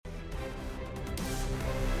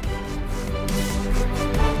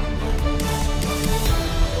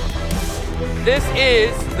This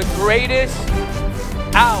is the greatest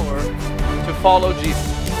hour to follow Jesus.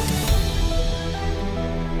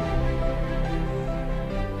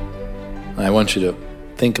 I want you to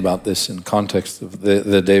think about this in context of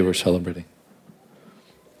the day we're celebrating.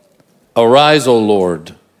 Arise, O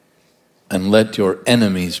Lord, and let your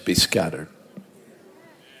enemies be scattered.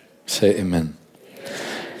 Say amen.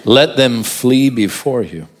 Let them flee before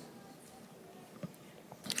you.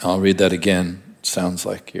 I'll read that again. It sounds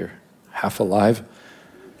like you're half alive.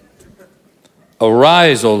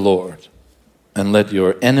 Arise, O Lord, and let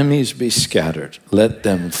your enemies be scattered. Let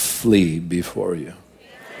them flee before you.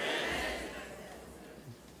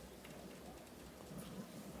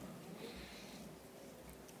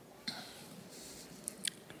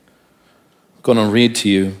 I'm going to read to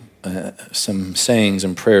you some sayings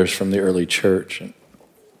and prayers from the early church.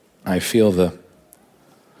 I feel the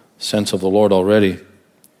sense of the Lord already.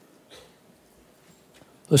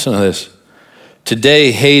 Listen to this.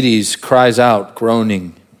 Today Hades cries out,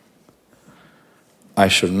 groaning, I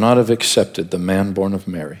should not have accepted the man born of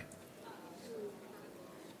Mary.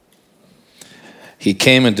 He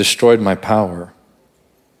came and destroyed my power.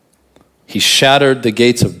 He shattered the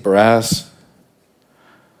gates of brass.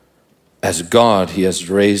 As God, he has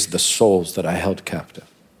raised the souls that I held captive.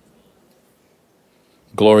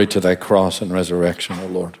 Glory to thy cross and resurrection, O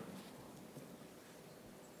Lord.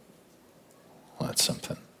 Well, that's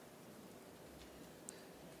something.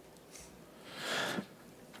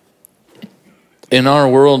 In our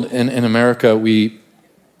world, in America, we've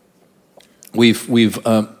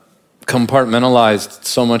compartmentalized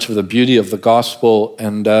so much of the beauty of the gospel,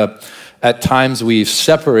 and at times we've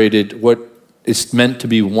separated what is meant to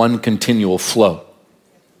be one continual flow.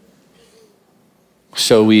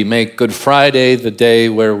 So we make Good Friday the day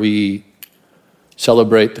where we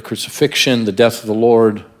celebrate the crucifixion, the death of the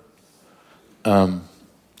Lord. Kind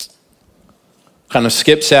of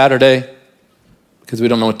skip Saturday because we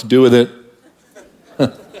don't know what to do with it.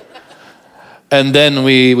 And then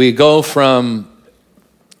we go from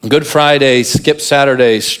Good Friday, skip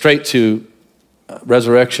Saturday, straight to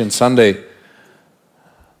Resurrection Sunday.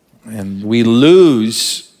 And we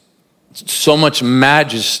lose so much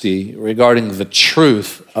majesty regarding the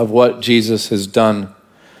truth of what Jesus has done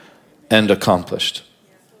and accomplished.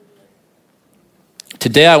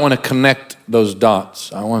 Today I want to connect those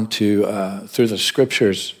dots. I want to, through the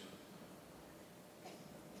scriptures,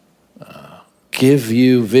 give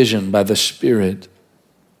you vision by the Spirit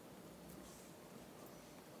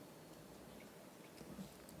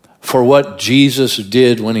for what Jesus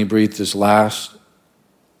did when he breathed his last,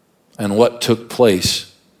 and what took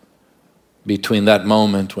place between that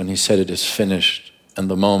moment when he said it is finished and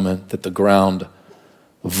the moment that the ground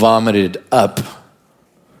vomited up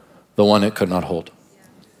the one it could not hold.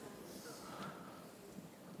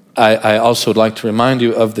 I also would like to remind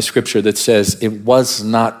you of the scripture that says it was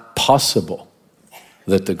not possible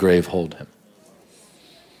that the grave hold him.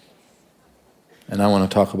 And I want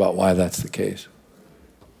to talk about why that's the case.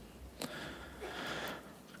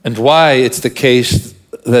 And why it's the case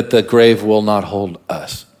that the grave will not hold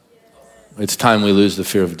us. It's time we lose the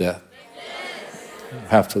fear of death. We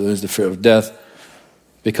have to lose the fear of death,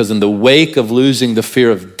 because in the wake of losing the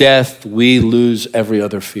fear of death, we lose every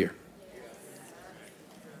other fear.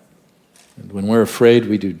 And when we're afraid,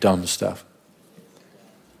 we do dumb stuff.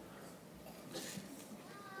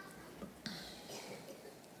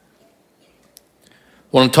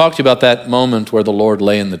 I want to talk to you about that moment where the Lord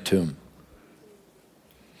lay in the tomb.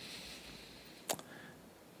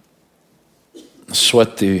 That's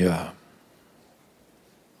what the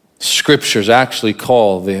scriptures actually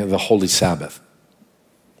call the Holy Sabbath.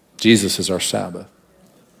 Jesus is our Sabbath.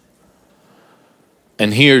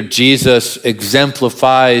 And here Jesus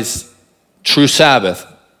exemplifies true Sabbath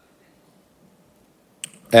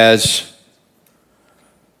as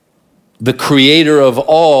the creator of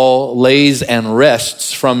all lays and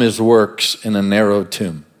rests from his works in a narrow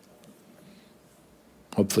tomb.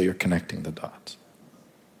 Hopefully you're connecting the dots.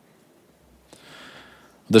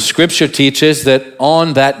 The scripture teaches that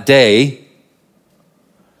on that day,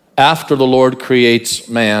 after the Lord creates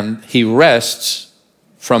man, he rests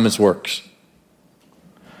from his works.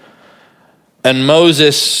 And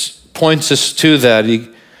Moses points us to that. He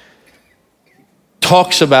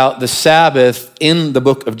talks about the Sabbath in the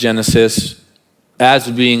book of Genesis as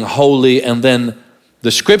being holy, and then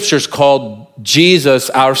the scriptures called Jesus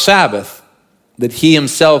our Sabbath, that he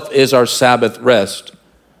himself is our Sabbath rest.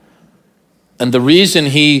 And the reason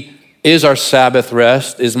he is our Sabbath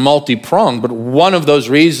rest is multi-pronged, but one of those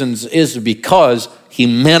reasons is because he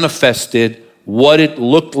manifested what it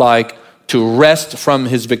looked like to rest from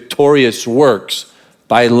his victorious works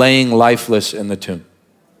by laying lifeless in the tomb.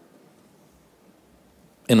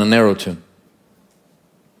 In a narrow tomb.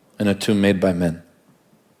 In a tomb made by men.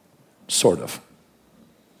 Sort of.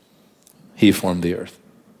 He formed the earth.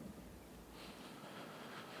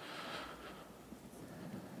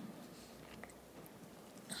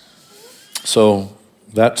 So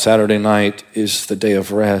that Saturday night is the day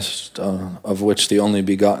of rest, of which the only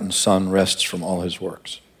begotten Son rests from all his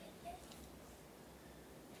works.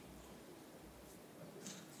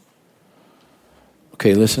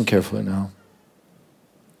 Okay, listen carefully now.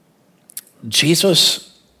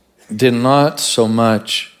 Jesus did not so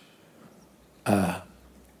much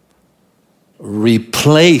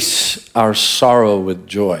replace our sorrow with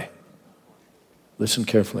joy. Listen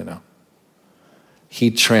carefully now. He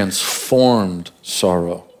transformed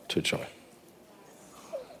sorrow to joy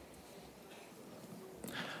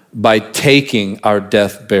by taking our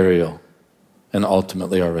death, burial, and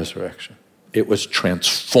ultimately our resurrection. It was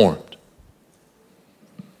transformed.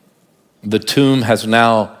 The tomb has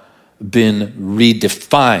now been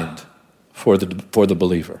redefined for the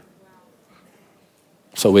believer.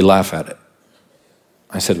 So we laugh at it.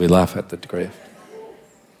 I said we laugh at the grave.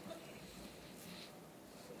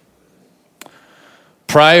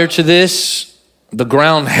 Prior to this, the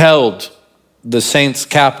ground held the saints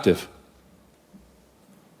captive.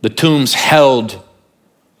 The tombs held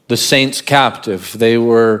the saints captive. They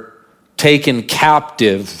were taken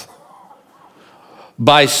captive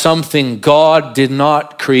by something God did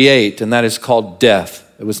not create, and that is called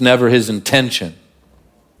death. It was never his intention.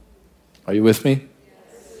 Are you with me?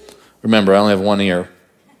 Remember, I only have one ear.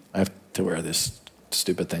 I have to wear this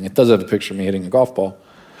stupid thing. It does have a picture of me hitting a golf ball,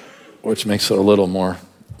 which makes it a little more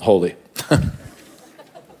holy.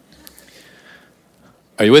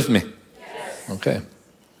 Are you with me? Yes. Okay.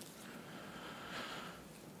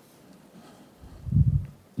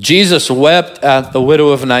 Jesus wept at the widow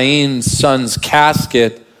of Nain's son's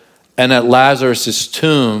casket and at Lazarus'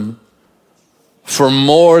 tomb for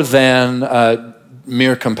more than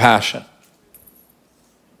mere compassion.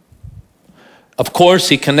 Of course,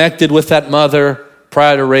 he connected with that mother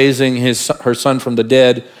prior to raising her son from the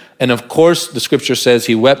dead. And of course, the scripture says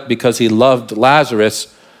he wept because he loved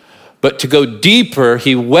Lazarus. But to go deeper,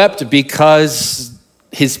 he wept because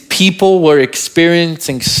his people were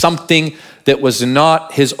experiencing something that was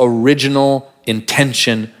not his original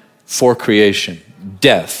intention for creation.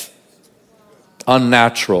 Death.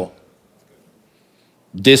 Unnatural.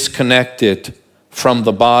 Disconnected from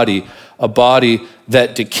the body. A body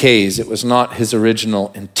that decays. It was not his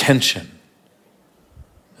original intention.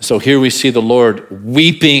 So here we see the Lord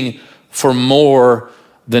weeping for more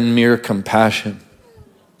than mere compassion.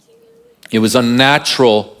 It was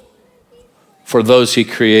unnatural for those he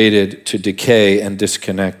created to decay and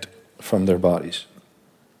disconnect from their bodies.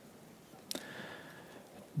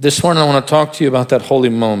 This morning I want to talk to you about that holy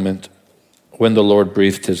moment when the Lord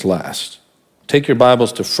breathed his last. Take your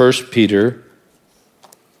Bibles to 1 Peter.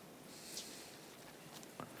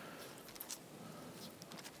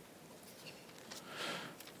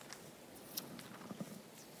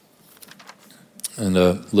 And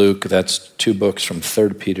Luke, that's 2 books from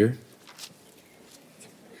 3 Peter.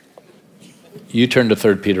 You turn to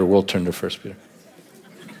 3 Peter, we'll turn to 1 Peter.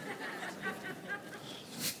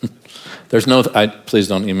 There's no, please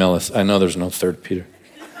don't email us. I know there's no 3 Peter.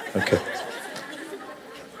 Okay.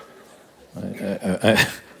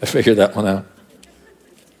 I figured that one out.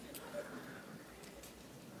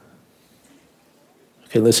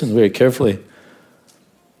 Okay, listen very carefully.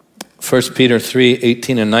 1 Peter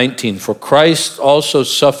 3:18 and 19. For Christ also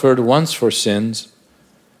suffered once for sins,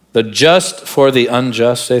 the just for the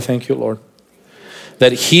unjust. Say thank you, Lord.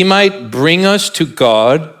 That he might bring us to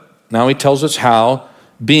God. Now he tells us how.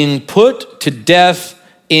 Being put to death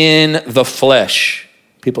in the flesh.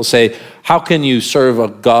 People say, how can you serve a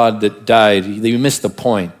God that died? You missed the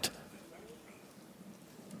point.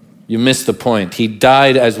 You missed the point. He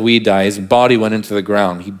died as we die. His body went into the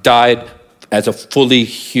ground. He died as a fully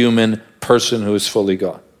human person who is fully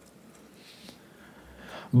God.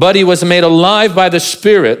 But he was made alive by the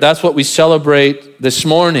Spirit. That's what we celebrate this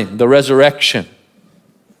morning, the resurrection.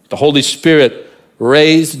 The Holy Spirit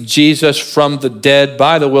raised Jesus from the dead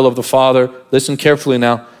by the will of the Father. Listen carefully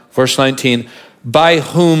now, verse 19. By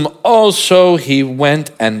whom also he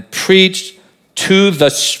went and preached to the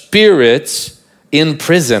spirits in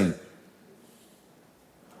prison,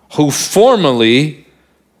 who formerly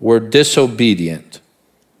were disobedient,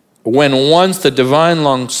 when once the divine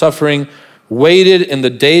long-suffering waited in the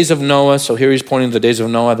days of Noah. So here he's pointing to the days of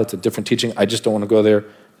Noah. That's a different teaching. I just don't want to go there.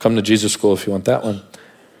 Come to Jesus School if you want that one.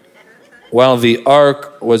 while the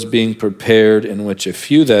ark was being prepared, in which a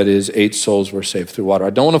few, that is, 8 souls were saved through water. I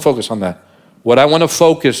don't want to focus on that. What I want to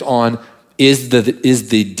focus on is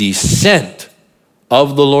the descent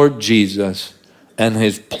of the Lord Jesus and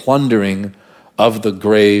his plundering of the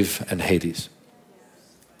grave and Hades.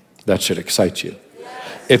 That should excite you.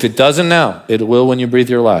 If it doesn't now, it will when you breathe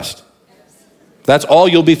your last. That's all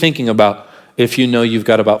you'll be thinking about if you know you've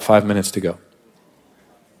got about 5 minutes to go.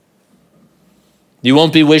 You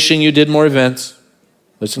won't be wishing you did more events.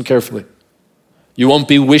 Listen carefully. You won't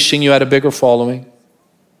be wishing you had a bigger following.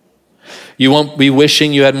 You won't be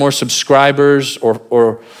wishing you had more subscribers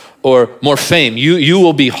or more fame. You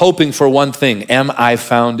will be hoping for one thing. Am I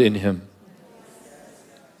found in him?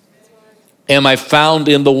 Am I found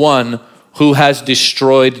in the one who has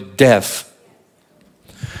destroyed death?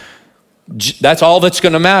 That's all that's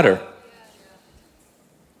going to matter.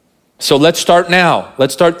 So let's start now.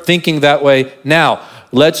 Let's start thinking that way now.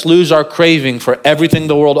 Let's lose our craving for everything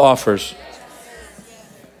the world offers.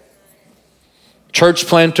 Church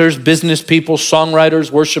planters, business people, songwriters,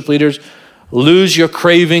 worship leaders, lose your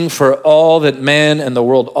craving for all that man and the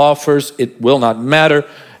world offers. It will not matter.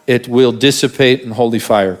 It will dissipate in holy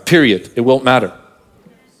fire. Period. It won't matter.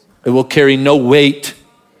 It will carry no weight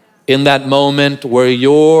in that moment where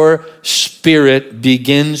your spirit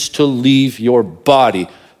begins to leave your body.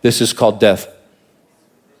 This is called death.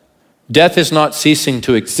 Death is not ceasing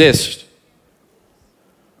to exist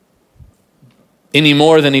any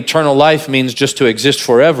more than eternal life means just to exist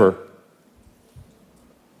forever.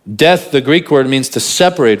 Death, the Greek word, means to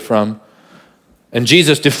separate from. And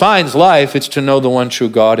Jesus defines life. It's to know the one true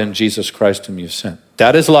God and Jesus Christ whom you've sent.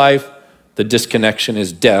 That is life. The disconnection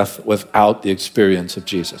is death without the experience of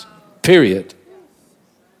Jesus. Period.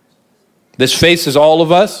 This faces all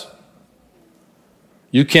of us.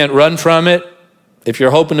 You can't run from it. If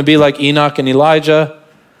you're hoping to be like Enoch and Elijah,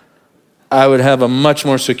 I would have a much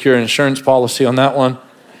more secure insurance policy on that one.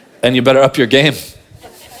 And you better up your game.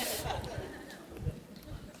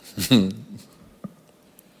 So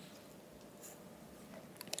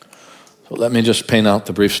let me just paint out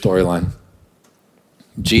the brief storyline.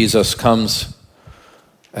 Jesus comes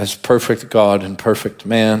as perfect God and perfect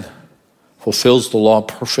man, fulfills the law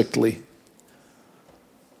perfectly,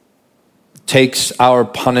 takes our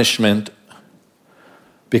punishment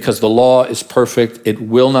because the law is perfect. It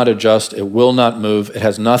will not adjust. It will not move. It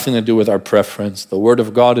has nothing to do with our preference. The word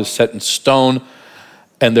of God is set in stone,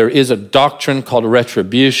 and there is a doctrine called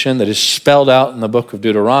retribution that is spelled out in the book of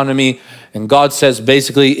Deuteronomy. And God says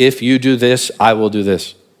basically, if you do this, I will do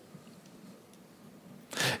this.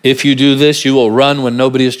 If you do this, you will run when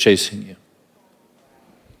nobody is chasing you.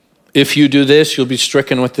 If you do this, you'll be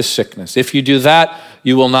stricken with this sickness. If you do that,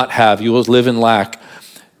 you will not have. You will live in lack.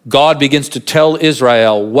 God begins to tell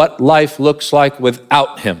Israel what life looks like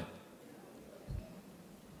without him.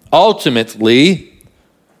 Ultimately,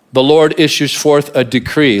 the Lord issues forth a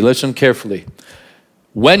decree. Listen carefully.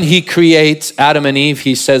 When he creates Adam and Eve,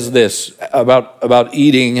 he says this about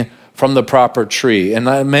eating from the proper tree. And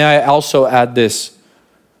may I also add this.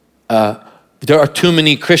 There are too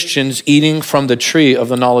many Christians eating from the tree of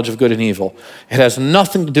the knowledge of good and evil. It has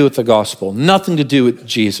nothing to do with the gospel, nothing to do with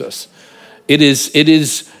Jesus. It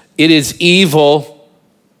is evil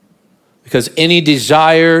because any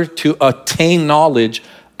desire to attain knowledge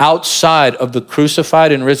outside of the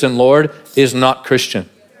crucified and risen Lord is not Christian.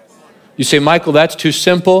 You say, Michael, that's too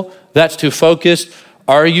simple, that's too focused.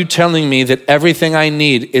 Are you telling me that everything I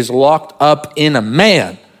need is locked up in a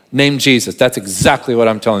man named Jesus? That's exactly what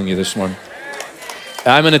I'm telling you this morning.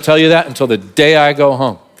 I'm going to tell you that until the day I go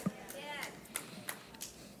home.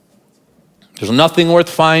 There's nothing worth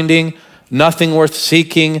finding, nothing worth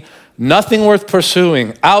seeking, nothing worth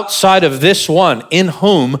pursuing outside of this one in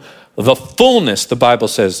whom the fullness, the Bible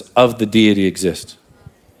says, of the deity exists.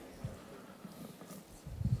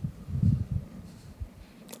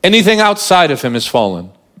 Anything outside of him is fallen.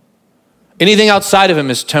 Anything outside of him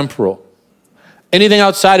is temporal. Anything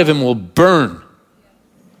outside of him will burn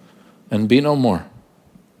and be no more.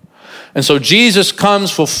 And so Jesus comes,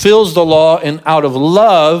 fulfills the law, and out of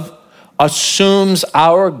love assumes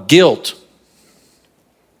our guilt.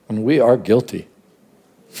 And we are guilty.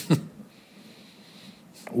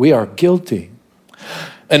 We are guilty.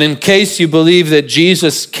 And in case you believe that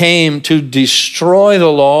Jesus came to destroy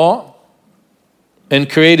the law and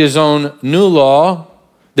create his own new law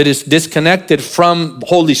that is disconnected from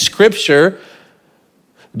Holy Scripture,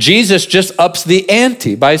 Jesus just ups the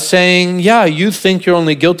ante by saying, yeah, you think you're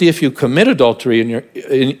only guilty if you commit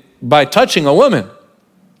adultery by touching a woman.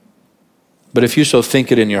 But if you so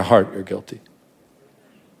think it in your heart, you're guilty.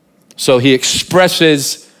 So he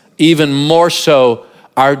expresses even more so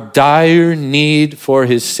our dire need for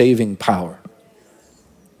his saving power.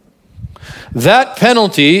 That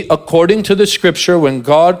penalty, according to the scripture, when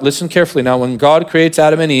God, listen carefully now, when God creates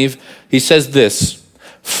Adam and Eve, he says this,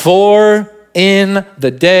 for in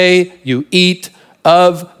the day you eat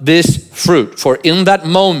of this fruit, for in that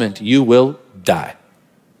moment you will die.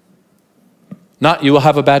 Not you will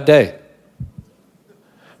have a bad day.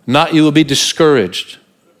 Not you will be discouraged.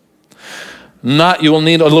 Not you will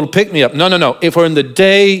need a little pick-me-up. No. If in the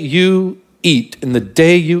day you eat, in the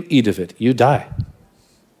day you eat of it, you die.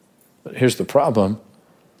 But here's the problem.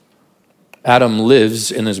 Adam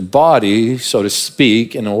lives in his body, so to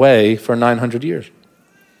speak, in a way, for 900 years.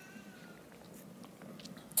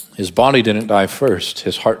 His body didn't die first.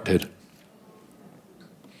 His heart did.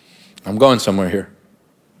 I'm going somewhere here.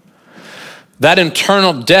 That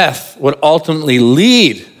internal death would ultimately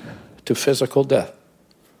lead to physical death.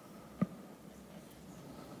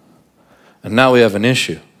 And now we have an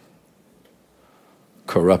issue.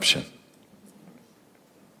 Corruption.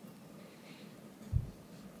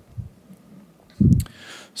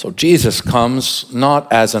 So Jesus comes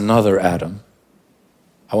not as another Adam.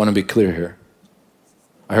 I want to be clear here.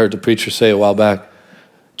 I heard the preacher say a while back,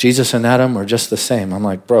 Jesus and Adam are just the same. I'm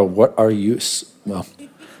like, bro, what are you? Well,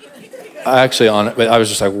 I was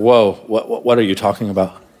just like, whoa, what are you talking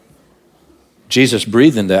about? Jesus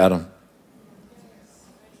breathed into Adam.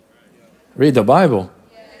 Read the Bible.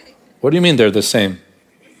 What do you mean they're the same?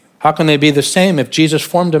 How can they be the same if Jesus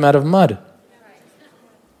formed him out of mud?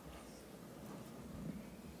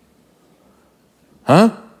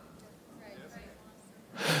 Huh?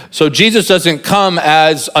 So Jesus doesn't come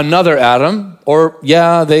as another Adam, or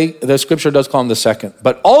the scripture does call him the second.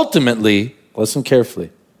 But ultimately, listen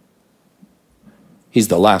carefully, he's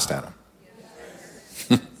the last Adam.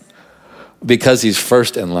 Because he's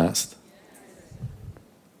first and last.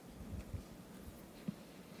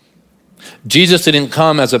 Jesus didn't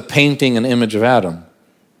come as a painting and image of Adam.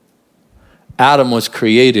 Adam was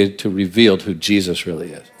created to reveal who Jesus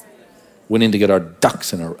really is. We need to get our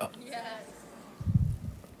ducks in a row.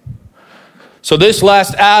 So this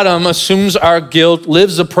last Adam assumes our guilt,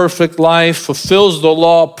 lives a perfect life, fulfills the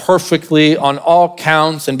law perfectly on all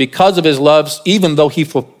counts, and because of his love, even though he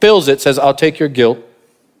fulfills it, says, I'll take your guilt.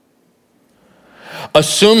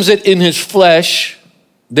 Assumes it in his flesh.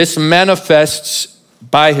 This manifests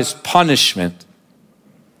by his punishment.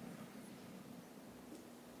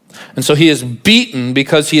 And so he is beaten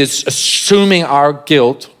because he is assuming our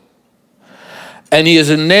guilt. And he is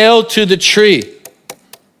nailed to the tree.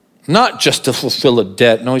 Not just to fulfill a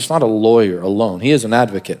debt. No, he's not a lawyer alone. He is an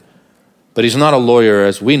advocate. But he's not a lawyer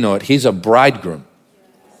as we know it. He's a bridegroom.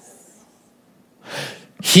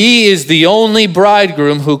 He is the only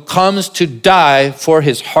bridegroom who comes to die for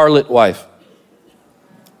his harlot wife.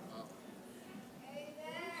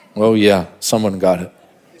 Oh yeah, someone got it.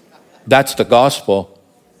 That's the gospel.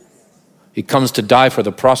 He comes to die for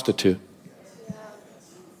the prostitute.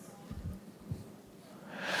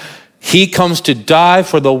 He comes to die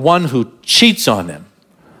for the one who cheats on him.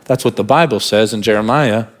 That's what the Bible says in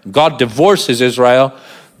Jeremiah. God divorces Israel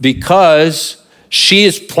because she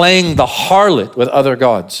is playing the harlot with other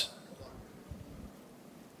gods.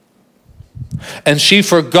 And she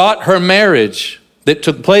forgot her marriage that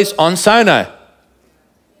took place on Sinai.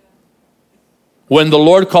 When the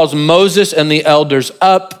Lord calls Moses and the elders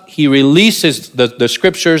up, he releases the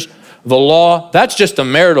scriptures, the law. That's just a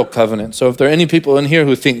marital covenant. So if there are any people in here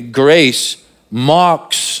who think grace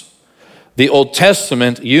mocks the Old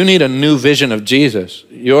Testament, you need a new vision of Jesus.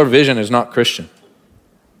 Your vision is not Christian.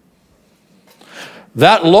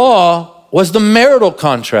 That law was the marital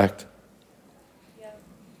contract.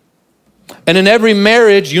 And in every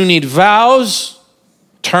marriage, you need vows,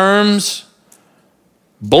 terms,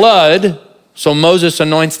 blood. So Moses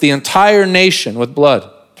anoints the entire nation with blood.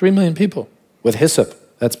 3 million people with hyssop.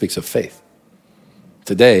 That speaks of faith.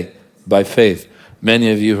 Today, by faith,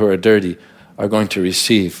 many of you who are dirty are going to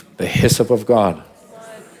receive the hyssop of God.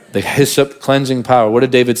 The hyssop cleansing power. What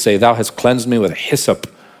did David say? Thou hast cleansed me with hyssop.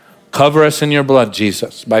 Cover us in your blood,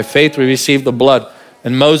 Jesus. By faith, we receive the blood.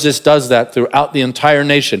 And Moses does that throughout the entire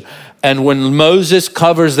nation. And when Moses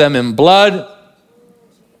covers them in blood,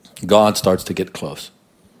 God starts to get close.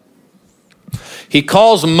 He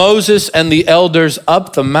calls Moses and the elders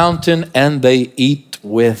up the mountain, and they eat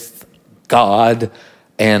with God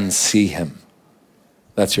and see him.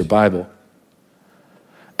 That's your Bible.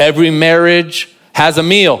 Every marriage has a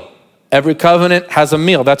meal. Every covenant has a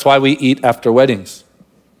meal. That's why we eat after weddings.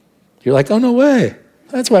 You're like, oh, no way.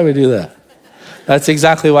 That's why we do that. That's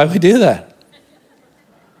exactly why we do that.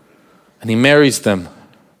 And he marries them.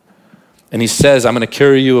 And he says, I'm going to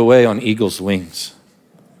carry you away on eagle's wings.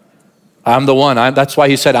 I'm the one. That's why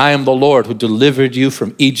he said, I am the Lord who delivered you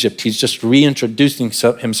from Egypt. He's just reintroducing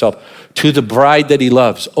himself to the bride that he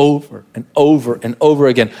loves over and over and over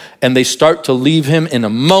again. And they start to leave him in a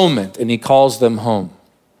moment, and he calls them home.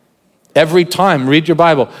 Every time, read your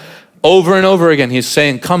Bible, over and over again, he's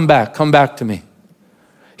saying, come back to me.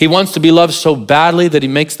 He wants to be loved so badly that he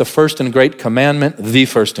makes the first and great commandment the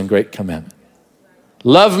first and great commandment.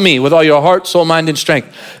 Love me with all your heart, soul, mind, and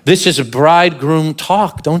strength. This is bridegroom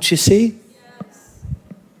talk, don't you see? Yes.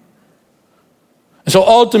 And so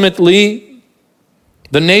ultimately,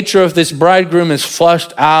 the nature of this bridegroom is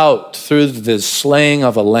flushed out through the slaying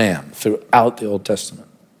of a lamb throughout the Old Testament.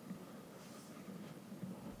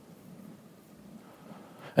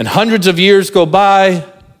 And hundreds of years go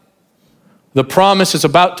by, the promise is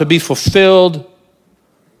about to be fulfilled,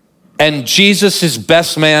 and Jesus'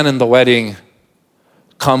 best man in the wedding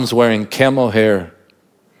comes wearing camel hair,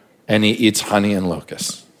 and he eats honey and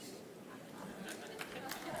locusts.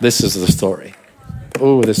 This is the story.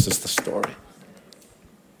 Oh, this is the story.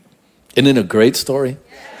 Isn't it a great story?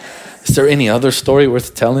 Is there any other story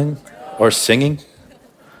worth telling or singing?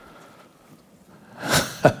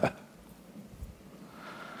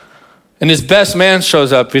 And his best man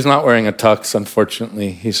shows up. He's not wearing a tux,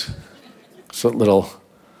 unfortunately. He's a little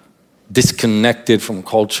disconnected from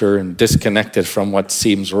culture and disconnected from what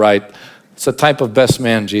seems right. It's the type of best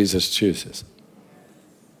man Jesus chooses.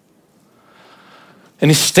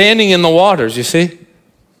 And he's standing in the waters, you see?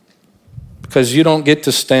 Because you don't get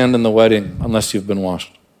to stand in the wedding unless you've been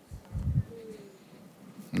washed.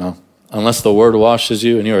 No. Unless the word washes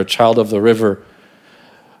you and you're a child of the river,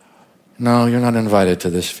 no, you're not invited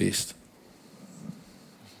to this feast.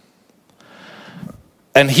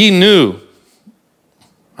 And he knew,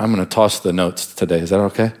 I'm going to toss the notes today. Is that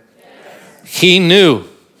okay? Yes. He knew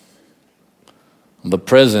the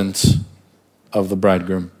presence of the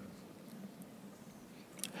bridegroom.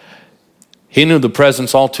 He knew the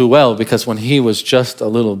presence all too well because when he was just a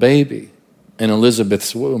little baby in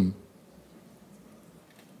Elizabeth's womb,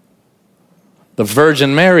 the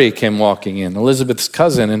Virgin Mary came walking in, Elizabeth's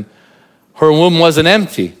cousin, and her womb wasn't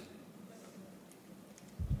empty.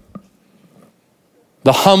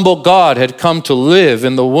 The humble God had come to live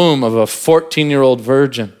in the womb of a 14-year-old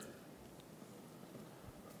virgin.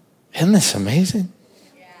 Isn't this amazing?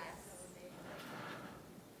 Yes.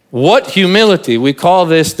 What humility? We call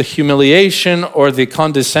this the humiliation or the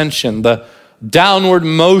condescension, the downward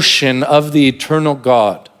motion of the eternal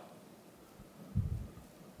God.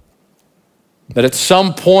 That at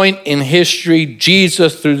some point in history,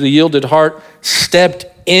 Jesus, through the yielded heart, stepped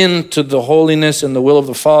into the holiness and the will of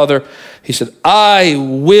the Father. He said, I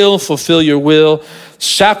will fulfill your will.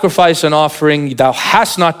 Sacrifice and offering thou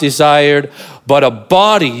hast not desired, but a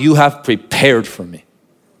body you have prepared for me.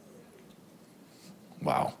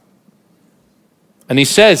 Wow. And he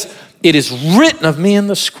says, it is written of me in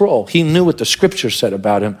the scroll. He knew what the scripture said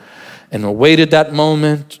about him and awaited that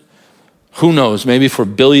moment. Who knows, maybe for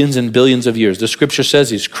billions and billions of years. The scripture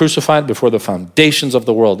says he's crucified before the foundations of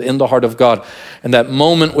the world in the heart of God. And that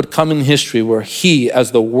moment would come in history where he,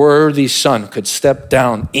 as the worthy son, could step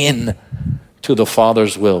down in to the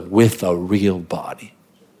Father's will with a real body.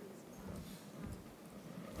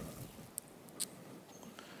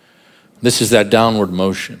 This is that downward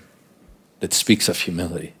motion that speaks of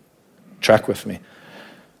humility. Track with me.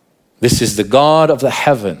 This is the God of the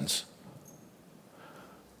heavens.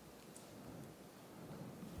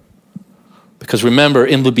 Because remember,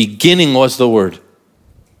 in the beginning was the Word.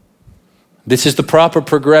 This is the proper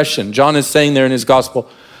progression. John is saying there in his gospel,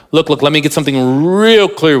 look, let me get something real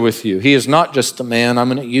clear with you. He is not just a man. I'm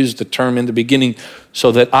going to use the term in the beginning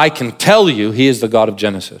so that I can tell you he is the God of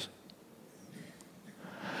Genesis.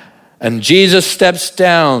 And Jesus steps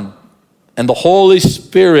down, and the Holy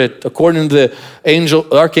Spirit, according to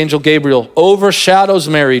the Archangel Gabriel, overshadows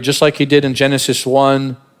Mary, just like he did in Genesis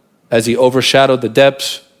 1, as he overshadowed the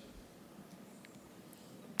depths.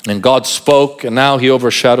 And God spoke, and now he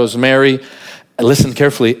overshadows Mary. And listen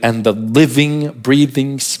carefully, and the living,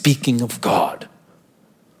 breathing, speaking of God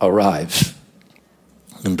arrives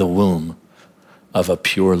in the womb of a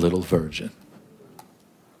pure little virgin.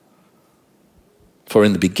 For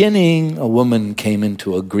in the beginning, a woman came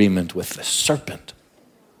into agreement with the serpent,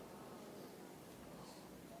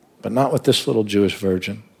 but not with this little Jewish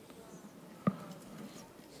virgin.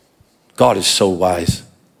 God is so wise.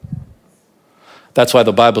 That's why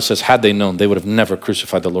the Bible says, had they known, they would have never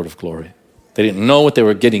crucified the Lord of glory. They didn't know what they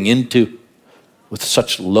were getting into with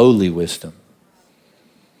such lowly wisdom.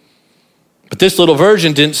 But this little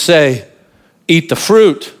virgin didn't say, eat the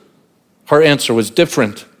fruit. Her answer was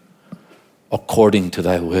different. According to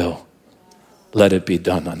thy will, let it be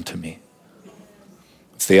done unto me.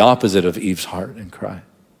 It's the opposite of Eve's heart and cry.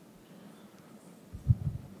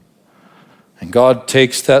 And God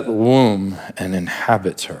takes that womb and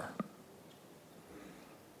inhabits her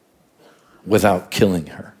without killing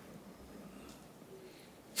her.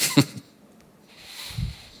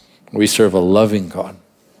 We serve a loving God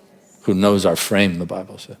who knows our frame, the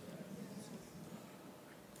Bible says.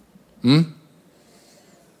 And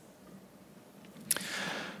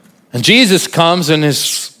Jesus comes and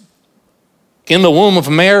is in the womb of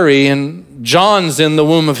Mary, and John's in the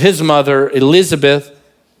womb of his mother, Elizabeth.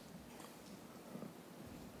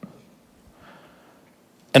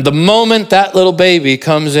 And the moment that little baby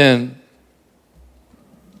comes in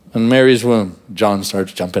Mary's womb, John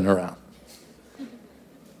starts jumping around.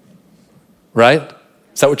 Right?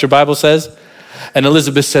 Is that what your Bible says? And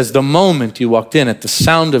Elizabeth says, the moment you walked in, at the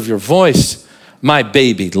sound of your voice, my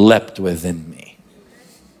baby leapt within me.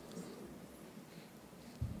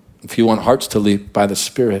 If you want hearts to leap by the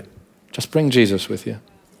Spirit, just bring Jesus with you.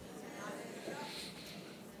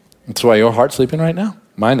 That's why your heart's leaping right now.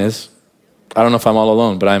 Mine is. I don't know if I'm all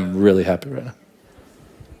alone, but I'm really happy right now.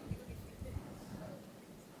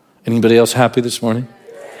 Anybody else happy this morning?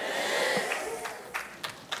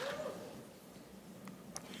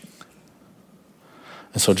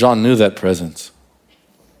 And so John knew that presence.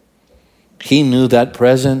 He knew that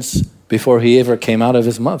presence before he ever came out of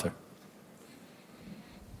his mother.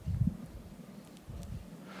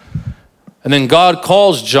 And then God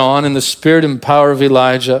calls John in the spirit and power of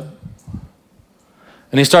Elijah,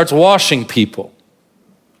 and he starts washing people.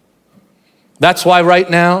 That's why right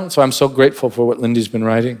now, so I'm so grateful for what Lindy's been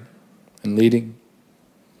writing and leading.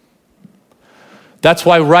 That's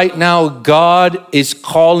why right now God is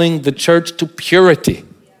calling the church to purity,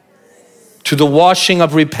 to the washing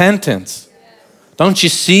of repentance. Don't you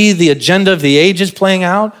see the agenda of the ages playing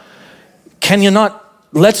out?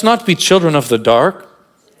 Let's not be children of the dark,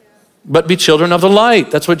 but be children of the light.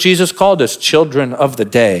 That's what Jesus called us, children of the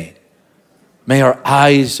day. May our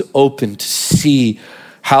eyes open to see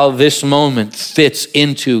how this moment fits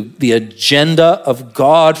into the agenda of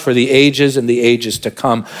God for the ages and the ages to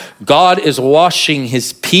come. God is washing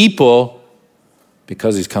his people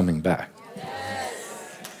because he's coming back.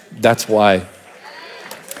 That's why.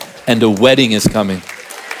 And a wedding is coming.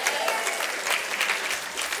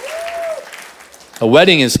 A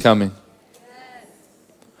wedding is coming.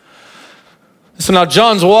 So now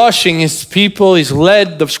John's washing his people. He's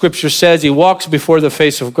led, the scripture says, he walks before the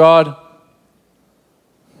face of God.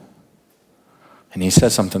 And he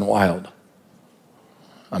says something wild.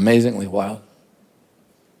 Amazingly wild.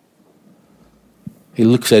 He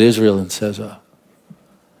looks at Israel and says,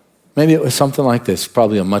 maybe it was something like this.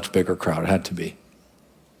 Probably a much bigger crowd. It had to be.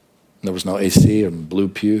 There was no AC or blue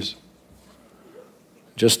pews.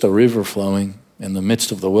 Just a river flowing in the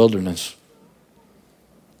midst of the wilderness.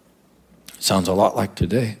 Sounds a lot like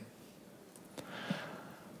today.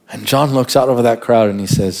 And John looks out over that crowd and he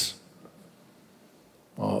says,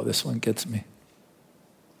 oh, this one gets me.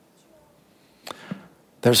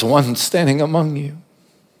 There's one standing among you.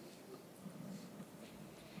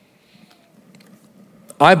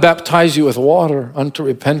 I baptize you with water unto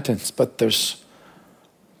repentance, but there's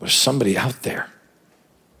somebody out there.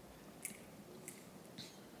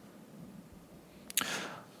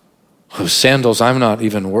 Whose sandals I'm not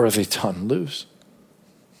even worthy to unloose.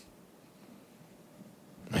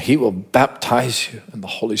 He will baptize you in the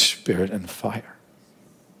Holy Spirit and fire.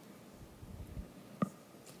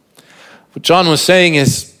 What John was saying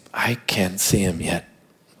is, I can't see him yet.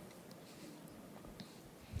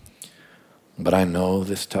 But I know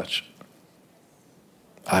this touch.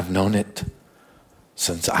 I've known it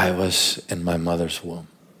since I was in my mother's womb.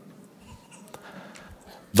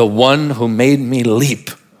 The one who made me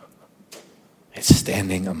leap is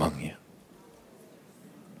standing among you.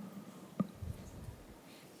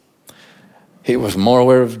 He was more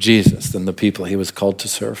aware of Jesus than the people he was called to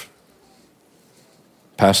serve.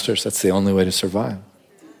 Pastors, that's the only way to survive.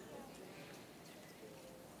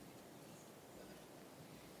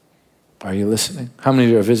 Are you listening? How many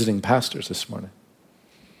of you are visiting pastors this morning?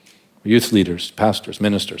 Youth leaders, pastors,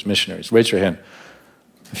 ministers, missionaries. Raise your hand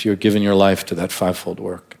if you're giving your life to that fivefold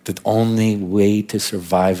work. The only way to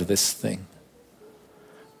survive this thing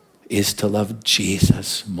is to love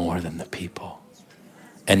Jesus more than the people.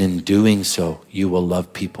 And in doing so, you will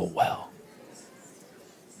love people well.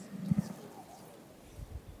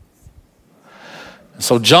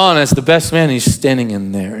 So John, as the best man, he's standing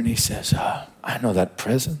in there and he says, I know that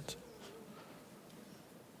presence.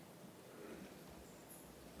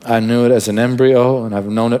 I knew it as an embryo and I've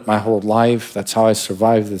known it my whole life. That's how I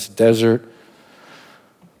survived this desert.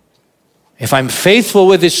 If I'm faithful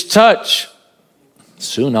with his touch,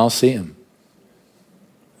 Soon I'll see him.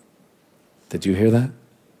 Did you hear that?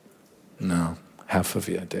 No, half of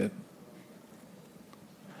you did.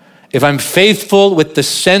 If I'm faithful with the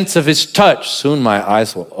sense of his touch, soon my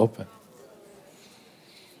eyes will open.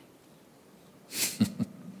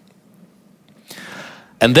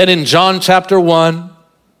 And then in John chapter 1,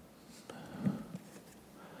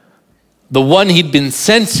 the one he'd been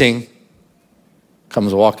sensing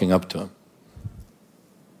comes walking up to him.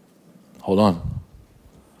 Hold on.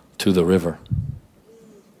 To the river.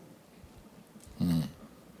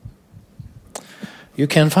 You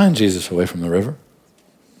can't find Jesus away from the river.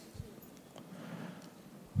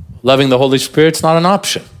 Loving the Holy Spirit's not an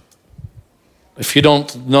option. If you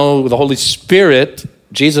don't know the Holy Spirit,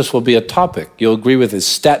 Jesus will be a topic. You'll agree with his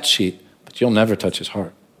stat sheet, but you'll never touch his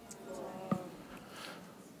heart.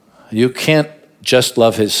 You can't just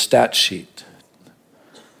love his stat sheet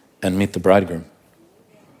and meet the bridegroom.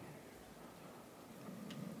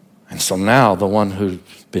 And so now the one who's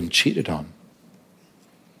been cheated on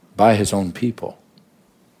by his own people,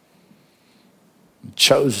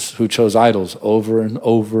 who chose idols over and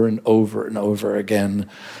over and over and over again,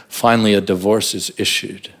 finally a divorce is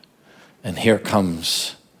issued. And here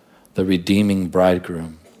comes the redeeming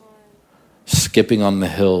bridegroom, skipping on the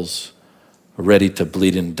hills, ready to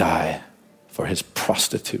bleed and die for his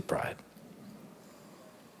prostitute bride.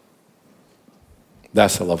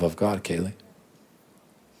 That's the love of God, Kaylee.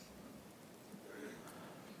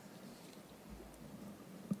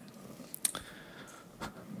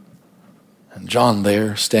 And John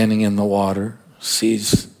there, standing in the water,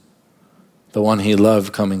 sees the one he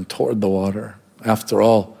loved coming toward the water. After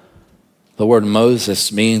all, the word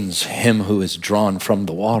Moses means him who is drawn from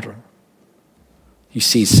the water. You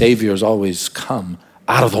see, saviors always come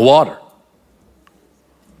out of the water.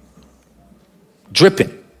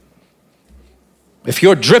 Dripping. If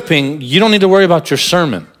you're dripping, you don't need to worry about your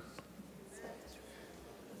sermon.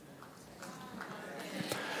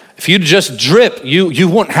 If you just drip, you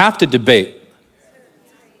wouldn't have to debate.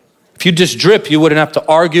 If you just drip, you wouldn't have to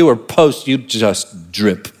argue or post. You just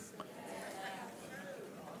drip.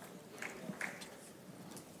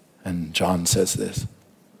 And John says this.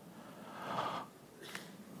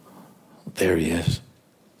 There he is.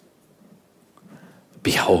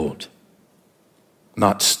 Behold.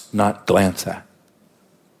 Not glance at.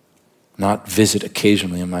 Not visit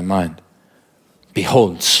occasionally in my mind.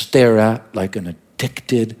 Behold, stare at like an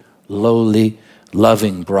addicted, lowly,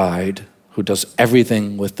 loving bride who does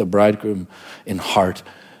everything with the bridegroom in heart.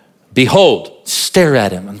 Behold, stare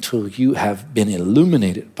at him until you have been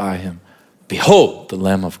illuminated by him. Behold, the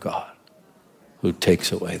Lamb of God who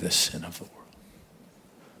takes away the sin of the world.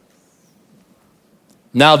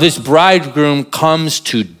 Now this bridegroom comes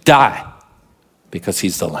to die because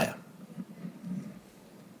he's the Lamb.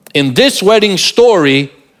 In this wedding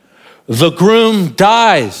story, the groom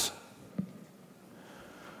dies.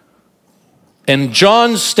 And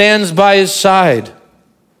John stands by his side.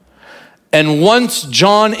 And once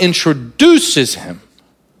John introduces him,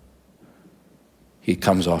 he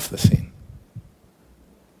comes off the scene.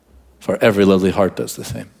 For every lovely heart does the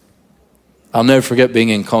same. I'll never forget being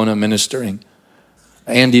in Kona ministering.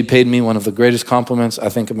 Andy paid me one of the greatest compliments, I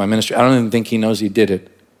think, of my ministry. I don't even think he knows he did it.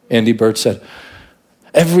 Andy Bird said,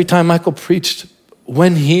 every time Michael preached,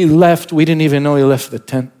 when he left, we didn't even know he left the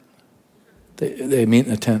tent. They meet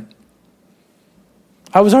in the tent.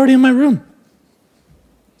 I was already in my room.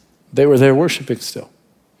 They were there worshiping still.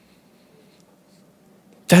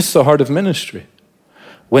 That's the heart of ministry.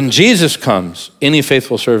 When Jesus comes, any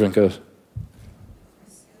faithful servant goes,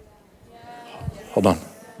 hold on.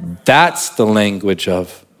 That's the language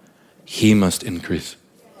of he must increase.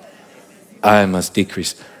 I must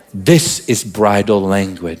decrease. This is bridal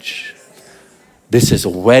language. This is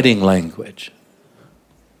wedding language.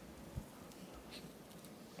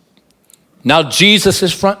 Now Jesus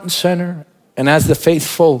is front and center, and as the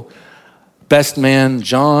faithful best man,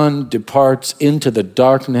 John departs into the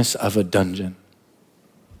darkness of a dungeon.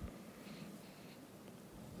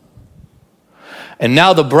 And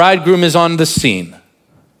now the bridegroom is on the scene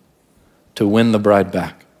to win the bride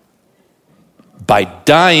back by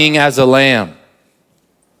dying as a lamb.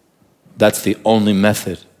 That's the only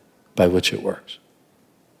method by which it works.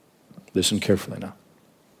 Listen carefully now.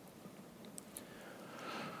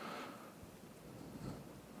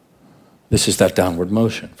 This is that downward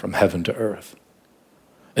motion from heaven to earth.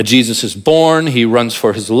 As Jesus is born, he runs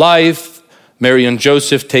for his life. Mary and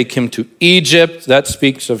Joseph take him to Egypt. That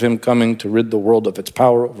speaks of him coming to rid the world of its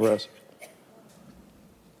power over us.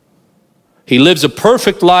 He lives a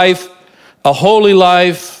perfect life, a holy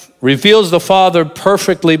life, reveals the Father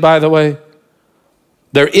perfectly, by the way.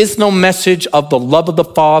 There is no message of the love of the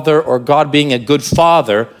Father or God being a good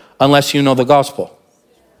father unless you know the gospel.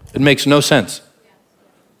 It makes no sense.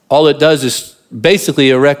 All it does is basically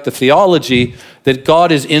erect the theology that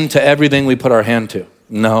God is into everything we put our hand to.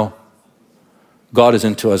 No. God is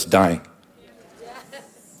into us dying.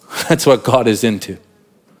 That's what God is into.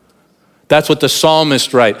 That's what the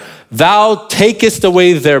psalmist writes. Thou takest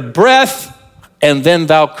away their breath, and then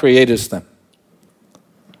thou createst them.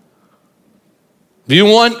 Do you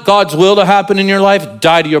want God's will to happen in your life?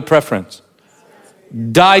 Die to your preference.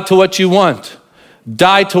 Die to what you want.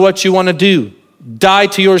 Die to what you want to do. Die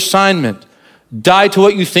to your assignment. Die to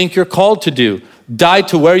what you think you're called to do. Die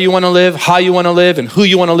to where you want to live, how you want to live, and who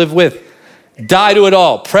you want to live with. Die to it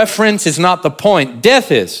all. Preference is not the point.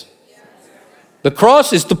 Death is. The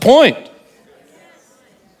cross is the point.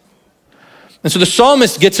 And so the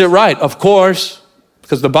psalmist gets it right, of course,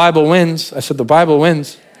 because the Bible wins. I said the Bible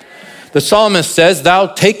wins. The psalmist says, thou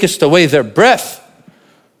takest away their breath.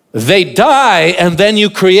 They die and then you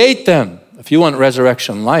create them. If you want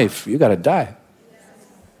resurrection life, you got to die.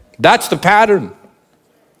 That's the pattern.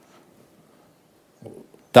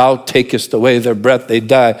 Thou takest away their breath, they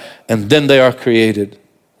die, and then they are created.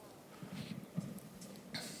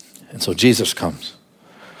 And so Jesus comes,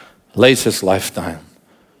 lays his life down,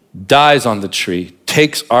 dies on the tree,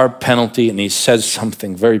 takes our penalty, and he says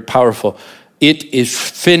something very powerful. It is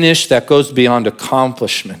finished. That goes beyond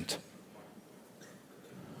accomplishment.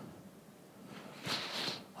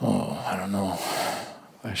 Oh, I don't know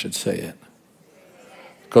if I should say it.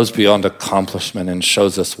 It goes beyond accomplishment and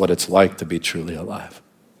shows us what it's like to be truly alive.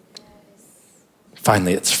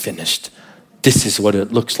 Finally, it's finished. This is what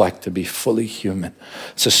it looks like to be fully human.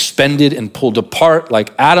 Suspended and pulled apart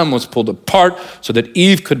like Adam was pulled apart so that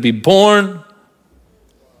Eve could be born.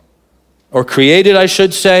 Or created, I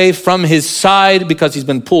should say, from his side because he's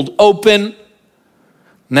been pulled open.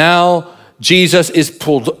 Now, Jesus is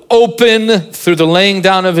pulled open through the laying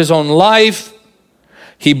down of his own life.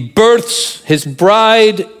 He births his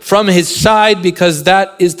bride from his side because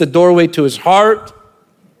that is the doorway to his heart.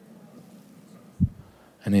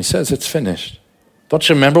 And he says, it's finished. Don't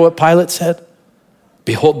you remember what Pilate said?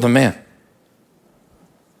 Behold the man.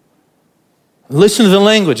 Listen to the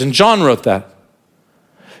language, and John wrote that.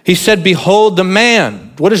 He said, behold the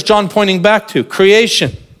man. What is John pointing back to?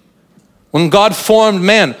 Creation. When God formed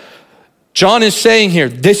man, John is saying here,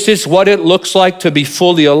 this is what it looks like to be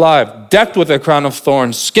fully alive, decked with a crown of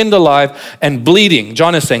thorns, skinned alive, and bleeding.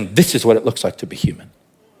 John is saying, this is what it looks like to be human.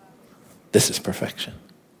 This is perfection.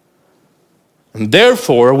 And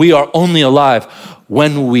therefore, we are only alive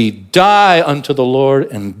when we die unto the Lord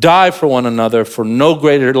and die for one another, for no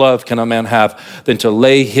greater love can a man have than to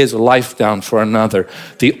lay his life down for another.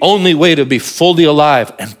 The only way to be fully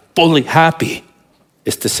alive and fully happy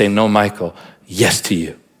is to say, no, Michael, yes to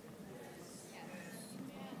you.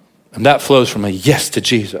 And that flows from a yes to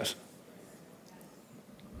Jesus.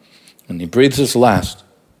 And he breathes his last.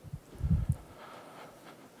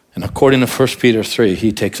 And according to 1 Peter 3,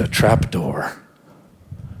 he takes a trap door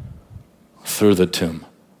through the tomb.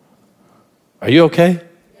 Are you okay?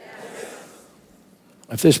 Yes.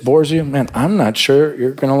 If this bores you, man, I'm not sure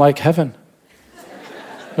you're going to like heaven.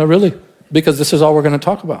 No, really, because this is all we're going to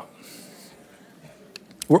talk about.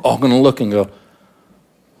 We're all going to look and go,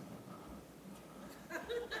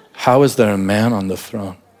 how is there a man on the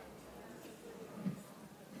throne?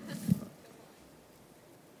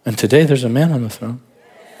 And today there's a man on the throne.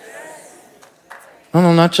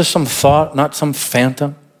 No, not just some thought, not some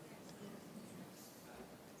phantom.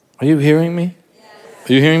 Are you hearing me?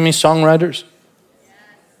 Are you hearing me, songwriters?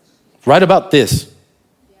 Write about this.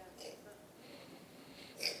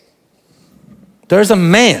 There's a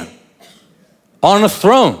man on a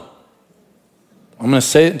throne. I'm going to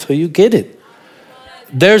say it until you get it.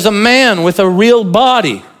 There's a man with a real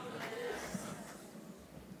body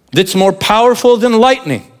that's more powerful than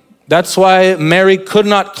lightning. That's why Mary could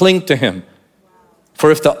not cling to him.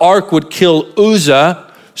 For if the ark would kill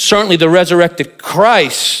Uzzah, certainly the resurrected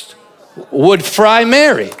Christ would fry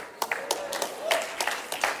Mary.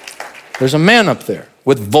 There's a man up there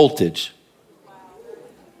with voltage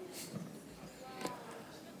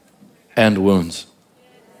and wounds.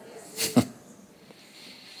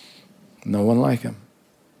 No one like him.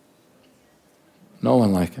 No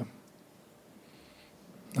one like him.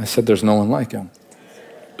 I said there's no one like him.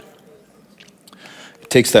 He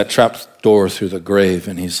takes that trap door through the grave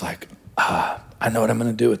and he's like, I know what I'm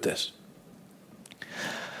going to do with this.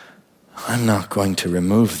 I'm not going to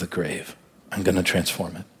remove the grave. I'm going to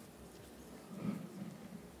transform it.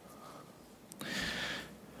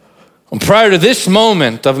 And prior to this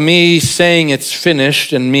moment of me saying it's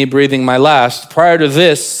finished and me breathing my last, prior to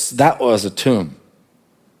this, that was a tomb.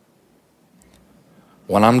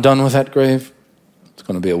 When I'm done with that grave, it's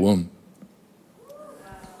going to be a womb.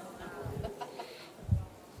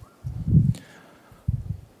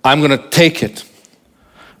 I'm going to take it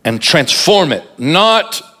and transform it,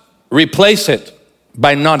 not replace it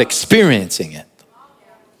by not experiencing it.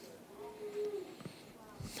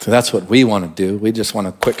 So that's what we want to do. We just want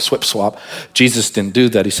a quick swap. Jesus didn't do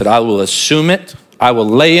that. He said, I will assume it. I will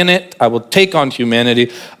lay in it. I will take on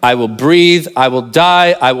humanity. I will breathe. I will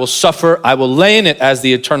die. I will suffer. I will lay in it as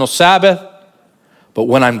the eternal Sabbath. But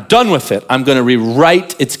when I'm done with it, I'm going to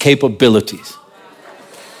rewrite its capabilities.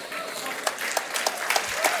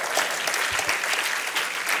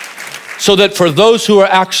 So that for those who are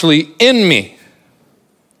actually in me,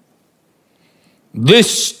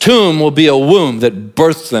 this tomb will be a womb that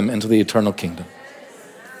births them into the eternal kingdom.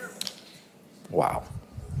 Wow.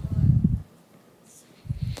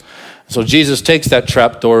 So Jesus takes that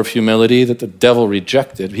trapdoor of humility that the devil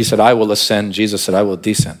rejected. He said, I will ascend. Jesus said, I will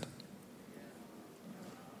descend.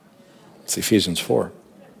 It's Ephesians 4.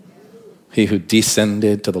 He who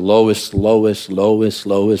descended to the lowest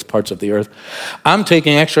parts of the earth. I'm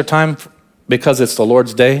taking extra time because it's the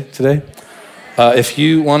Lord's day today. If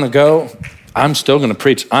you want to go, I'm still going to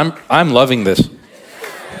preach. I'm loving this.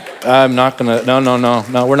 I'm not going to,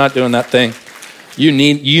 no, we're not doing that thing. You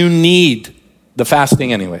need the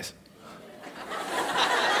fasting anyways.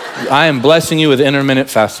 I am blessing you with intermittent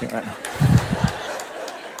fasting right now.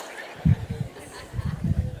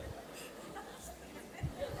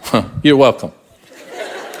 You're welcome.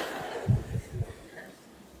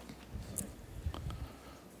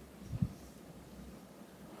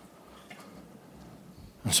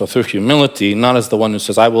 So through humility, not as the one who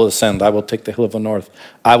says, I will ascend, I will take the hill of the north,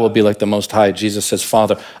 I will be like the Most High. Jesus says,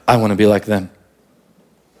 Father, I want to be like them.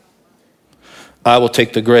 I will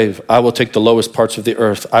take the grave. I will take the lowest parts of the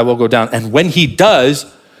earth. I will go down. And when he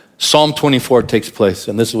does, Psalm 24 takes place.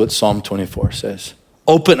 And this is what Psalm 24 says.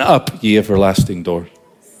 Open up, ye everlasting doors.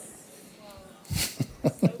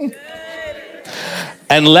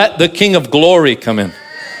 And let the King of glory come in.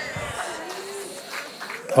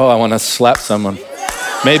 Oh, I want to slap someone.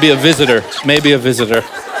 Maybe a visitor.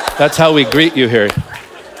 That's how we greet you here.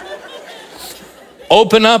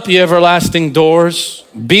 Open up, ye everlasting doors.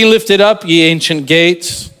 Be lifted up, ye ancient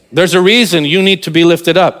gates. There's a reason you need to be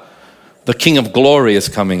lifted up. The King of glory is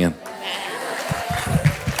coming in.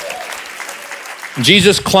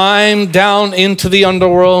 Jesus climbed down into the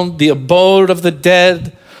underworld, the abode of the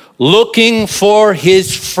dead, looking for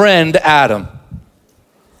his friend Adam.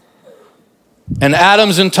 And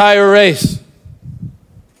Adam's entire race,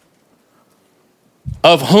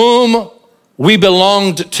 of whom we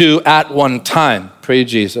belonged to at one time,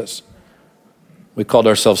 pre-Jesus. We called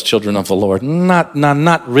ourselves children of the Lord.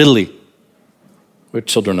 Not really. We're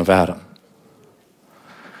children of Adam.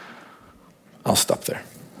 I'll stop there.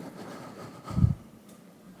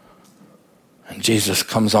 And Jesus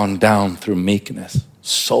comes on down through meekness,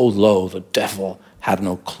 so low the devil had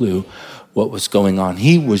no clue what was going on.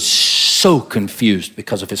 He was so confused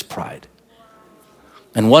because of his pride.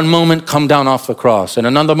 And one moment, come down off the cross. And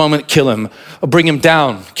another moment, kill him. Or bring him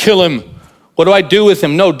down. Kill him. What do I do with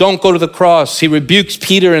him? No, don't go to the cross. He rebukes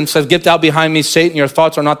Peter and says, get thou behind me, Satan. Your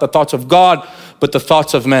thoughts are not the thoughts of God, but the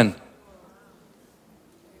thoughts of men.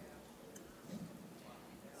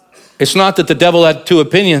 It's not that the devil had two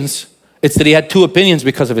opinions. It's that he had two opinions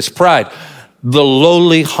because of his pride. The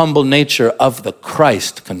lowly, humble nature of the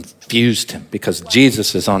Christ confused him because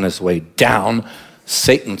Jesus is on his way down.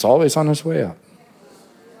 Satan's always on his way up.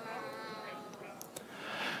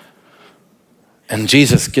 And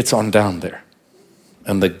Jesus gets on down there,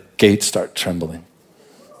 and the gates start trembling.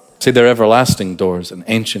 See, they're everlasting doors and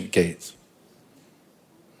ancient gates.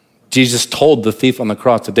 Jesus told the thief on the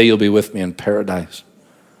cross, today you'll be with me in paradise.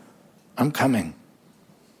 I'm coming.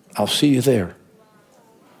 I'll see you there.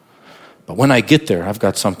 But when I get there, I've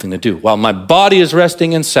got something to do. While my body is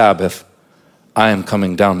resting in Sabbath, I am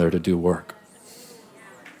coming down there to do work.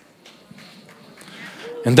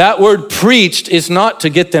 And that word preached is not to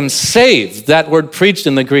get them saved. That word preached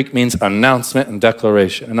in the Greek means announcement and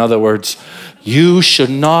declaration. In other words, you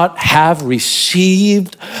should not have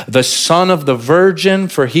received the Son of the Virgin,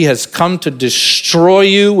 for he has come to destroy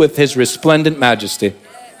you with his resplendent majesty.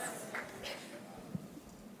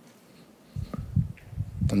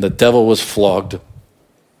 And the devil was flogged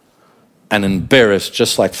and embarrassed,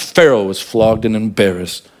 just like Pharaoh was flogged and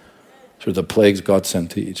embarrassed through the plagues God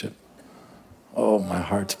sent to Egypt. Oh, my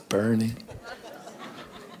heart's burning.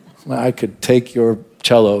 I could take your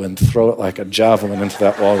cello and throw it like a javelin into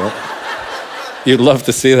that wall. You'd love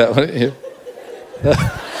to see that, wouldn't you?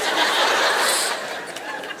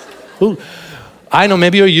 Ooh. I know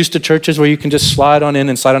maybe you're used to churches where you can just slide on in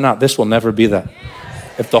and slide on out. This will never be that.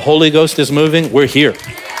 If the Holy Ghost is moving, we're here.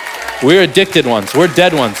 We're addicted ones. We're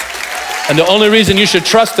dead ones. And the only reason you should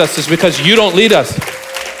trust us is because you don't lead us.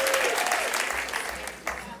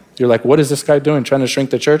 You're like, what is this guy doing? Trying to shrink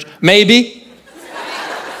the church? Maybe.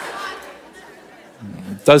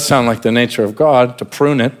 It does sound like the nature of God to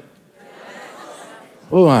prune it.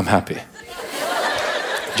 Oh, I'm happy.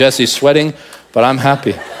 Jesse's sweating, but I'm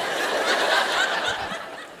happy.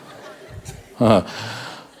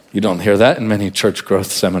 You don't hear that in many church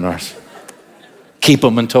growth seminars. Keep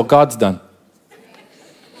them until God's done.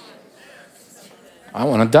 I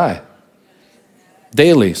want to die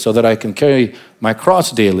daily so that I can carry my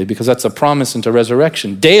cross daily, because that's a promise into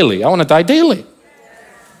resurrection. Daily. I want to die daily.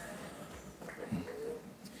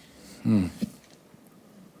 And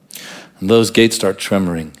those gates start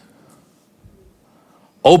tremoring.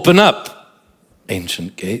 Open up,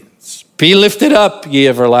 ancient gates. Be lifted up, ye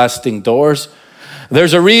everlasting doors.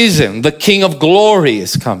 There's a reason. The King of Glory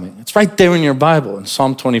is coming. It's right there in your Bible in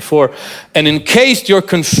Psalm 24. And in case you're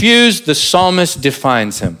confused, the psalmist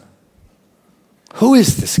defines him. Who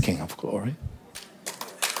is this King of Glory?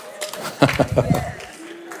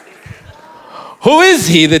 Who is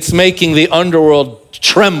he that's making the underworld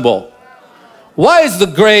tremble? Why is the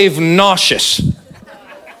grave nauseous?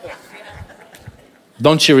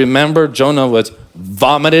 Don't you remember Jonah was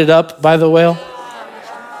vomited up by the whale?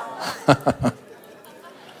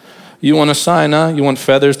 You want a sign, huh? You want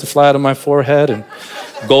feathers to fly out of my forehead and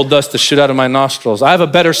gold dust to shoot out of my nostrils? I have a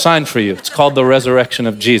better sign for you. It's called the resurrection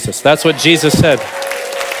of Jesus. That's what Jesus said.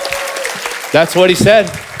 That's what he said.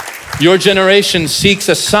 Your generation seeks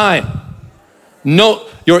a sign. No,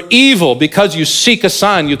 you're evil because you seek a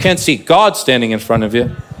sign. You can't see God standing in front of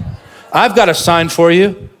you. I've got a sign for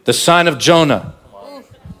you, the sign of Jonah.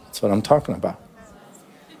 That's what I'm talking about.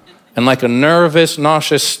 And like a nervous,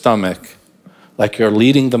 nauseous stomach, like you're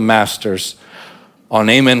leading the masters on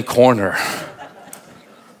Amen Corner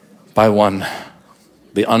by one,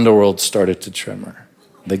 the underworld started to tremor.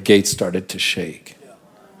 The gates started to shake.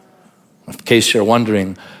 In case you're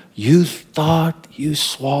wondering, you thought you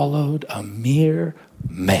swallowed a mere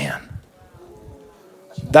man.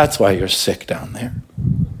 That's why you're sick down there.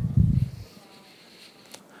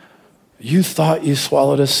 You thought you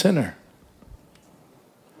swallowed a sinner.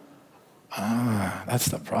 That's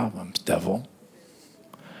the problem, devil.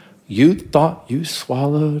 You thought you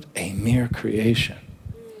swallowed a mere creation.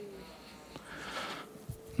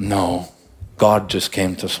 No, God just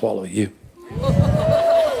came to swallow you.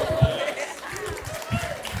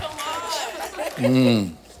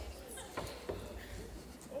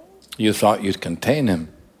 You thought you'd contain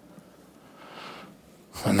him.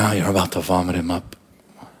 And now you're about to vomit him up.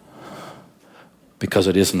 Because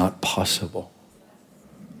it is not possible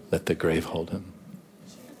that the grave hold him.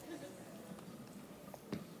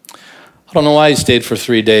 I don't know why he stayed for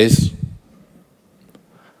 3 days.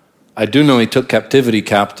 I do know he took captivity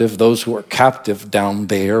captive, those who are captive down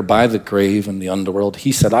there by the grave in the underworld.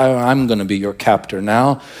 He said, I'm going to be your captor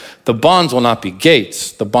now. The bonds will not be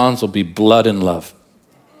gates. The bonds will be blood and love.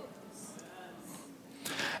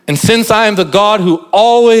 And since I am the God who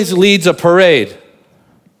always leads a parade,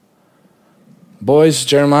 boys,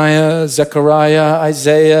 Jeremiah, Zechariah,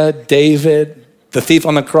 Isaiah, David, the thief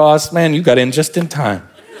on the cross, man, you got in just in time.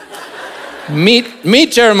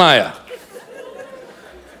 Meet Jeremiah.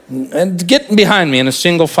 And get behind me in a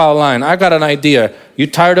single file line. I got an idea. You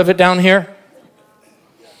tired of it down here?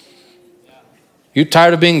 You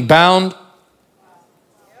tired of being bound?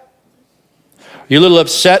 You a little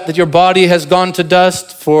upset that your body has gone to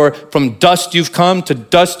dust? For from dust you've come, to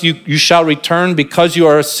dust you shall return because you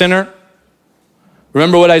are a sinner?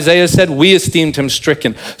 Remember what Isaiah said? We esteemed him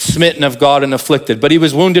stricken, smitten of God and afflicted. But he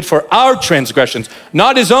was wounded for our transgressions,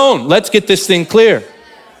 not his own. Let's get this thing clear.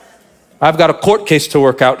 I've got a court case to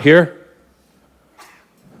work out here.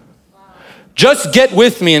 Just get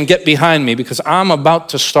with me and get behind me, because I'm about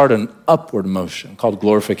to start an upward motion called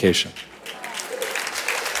glorification.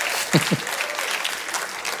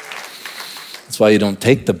 That's why you don't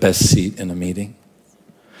take the best seat in a meeting.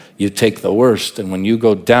 You take the worst, and when you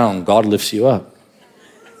go down, God lifts you up.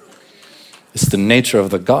 It's the nature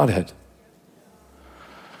of the Godhead.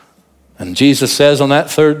 And Jesus says on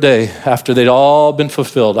that third day, after they'd all been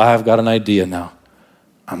fulfilled, I've got an idea now.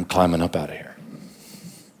 I'm climbing up out of here.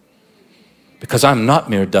 Because I'm not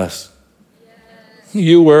mere dust.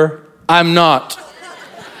 You were. I'm not.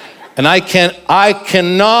 And I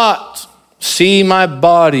cannot see my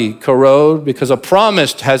body corrode, because a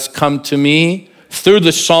promise has come to me through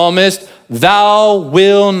the psalmist thou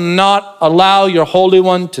will not allow your Holy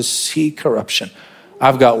One to see corruption.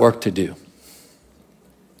 I've got work to do.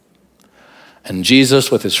 And Jesus,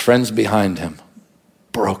 with his friends behind him,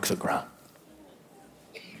 broke the ground.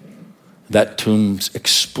 That tomb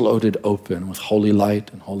exploded open with holy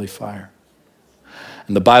light and holy fire.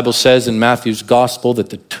 And the Bible says in Matthew's gospel that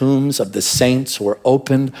the tombs of the saints were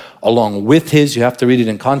opened along with his. You have to read it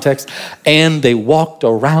in context. And they walked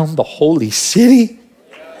around the holy city.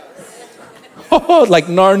 Oh, like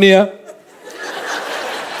Narnia.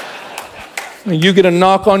 You get a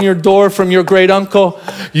knock on your door from your great uncle.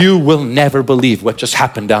 You will never believe what just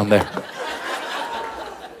happened down there.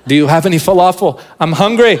 Do you have any falafel? I'm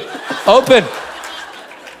hungry. Open.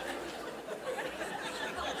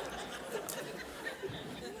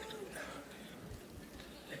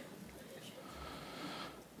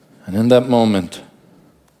 And in that moment,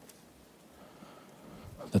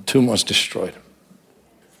 the tomb was destroyed.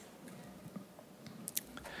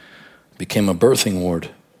 It became a birthing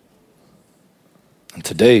ward. And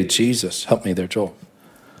today, Jesus, help me there, Joel.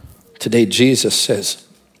 Today, Jesus says,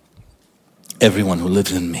 everyone who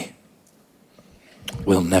lives in me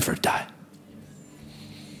will never die.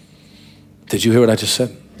 Did you hear what I just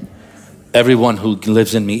said? Everyone who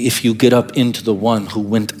lives in me, if you get up into the one who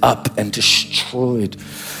went up and destroyed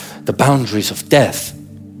the boundaries of death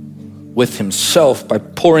with himself by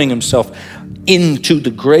pouring himself into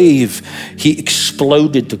the grave, he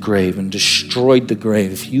exploded the grave and destroyed the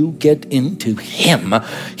grave. If you get into him,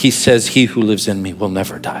 he says, he who lives in me will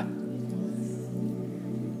never die.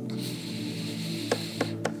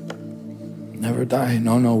 Never die.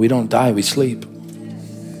 No, we don't die, we sleep.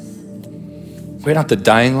 We're not the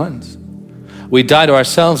dying ones. We die to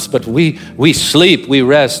ourselves, but we sleep, we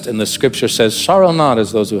rest. And the scripture says, sorrow not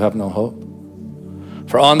as those who have no hope.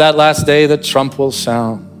 For on that last day, the trump will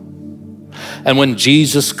sound. And when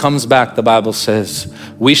Jesus comes back, the Bible says,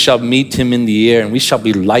 we shall meet him in the air and we shall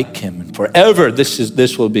be like him. And forever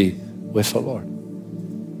this will be with the Lord.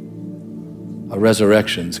 A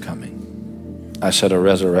resurrection's coming. I said a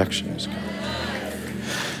resurrection is coming.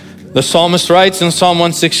 The psalmist writes in Psalm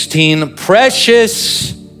 116,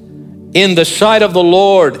 precious in the sight of the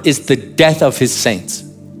Lord is the death of his saints.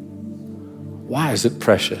 Why is it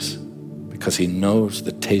precious? Because he knows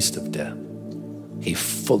the taste of death. He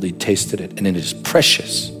fully tasted it, and it is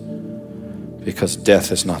precious because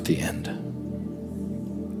death is not the end.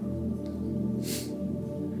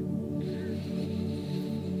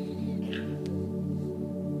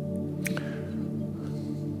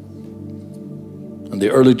 And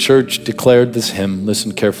the early church declared this hymn.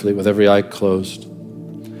 Listen carefully, with every eye closed,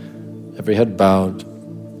 every head bowed.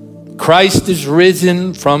 Christ is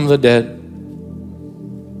risen from the dead,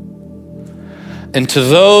 and to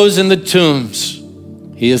those in the tombs,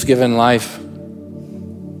 he has given life.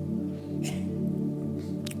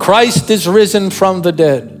 Christ is risen from the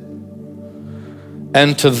dead,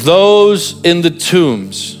 and to those in the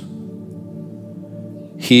tombs,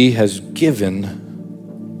 he has given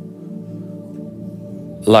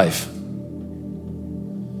life.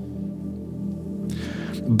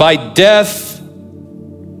 By death,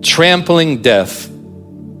 trampling death,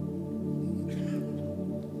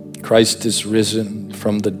 Christ is risen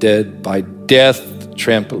from the dead. By death,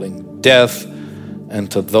 trampling death, and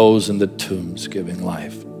to those in the tombs giving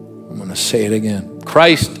life. I'm going to say it again.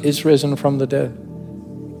 Christ is risen from the dead.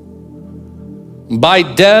 By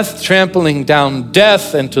death, trampling down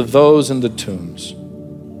death, and to those in the tombs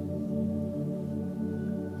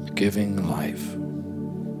giving life.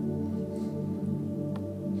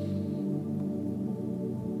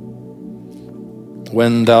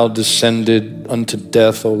 When thou descended unto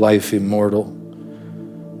death, O life immortal,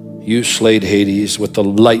 you slayed Hades with the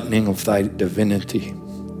lightning of thy divinity.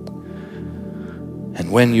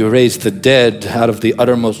 And when you raised the dead out of the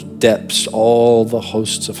uttermost depths, all the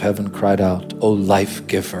hosts of heaven cried out, O life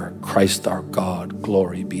giver, Christ our God,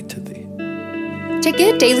 glory be to thee. To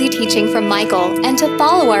get daily teaching from Michael and to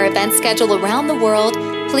follow our event schedule around the world,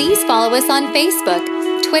 please follow us on Facebook,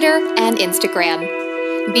 Twitter, and Instagram.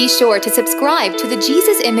 Be sure to subscribe to the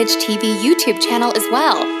Jesus Image TV YouTube channel as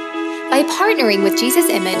well. By partnering with Jesus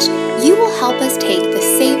Image, you will help us take the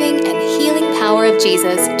saving and healing power of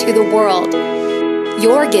Jesus to the world.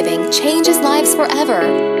 Your giving changes lives forever.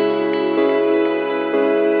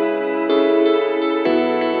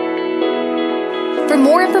 For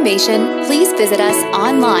more information, please visit us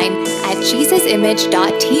online at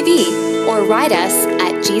jesusimage.tv or write us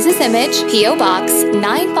at Jesus Image, P.O. Box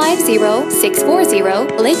 950640,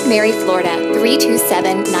 Lake Mary, Florida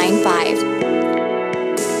 32795.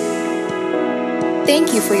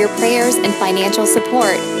 Thank you for your prayers and financial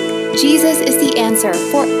support. Jesus is the answer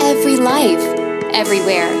for every life,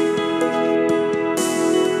 everywhere.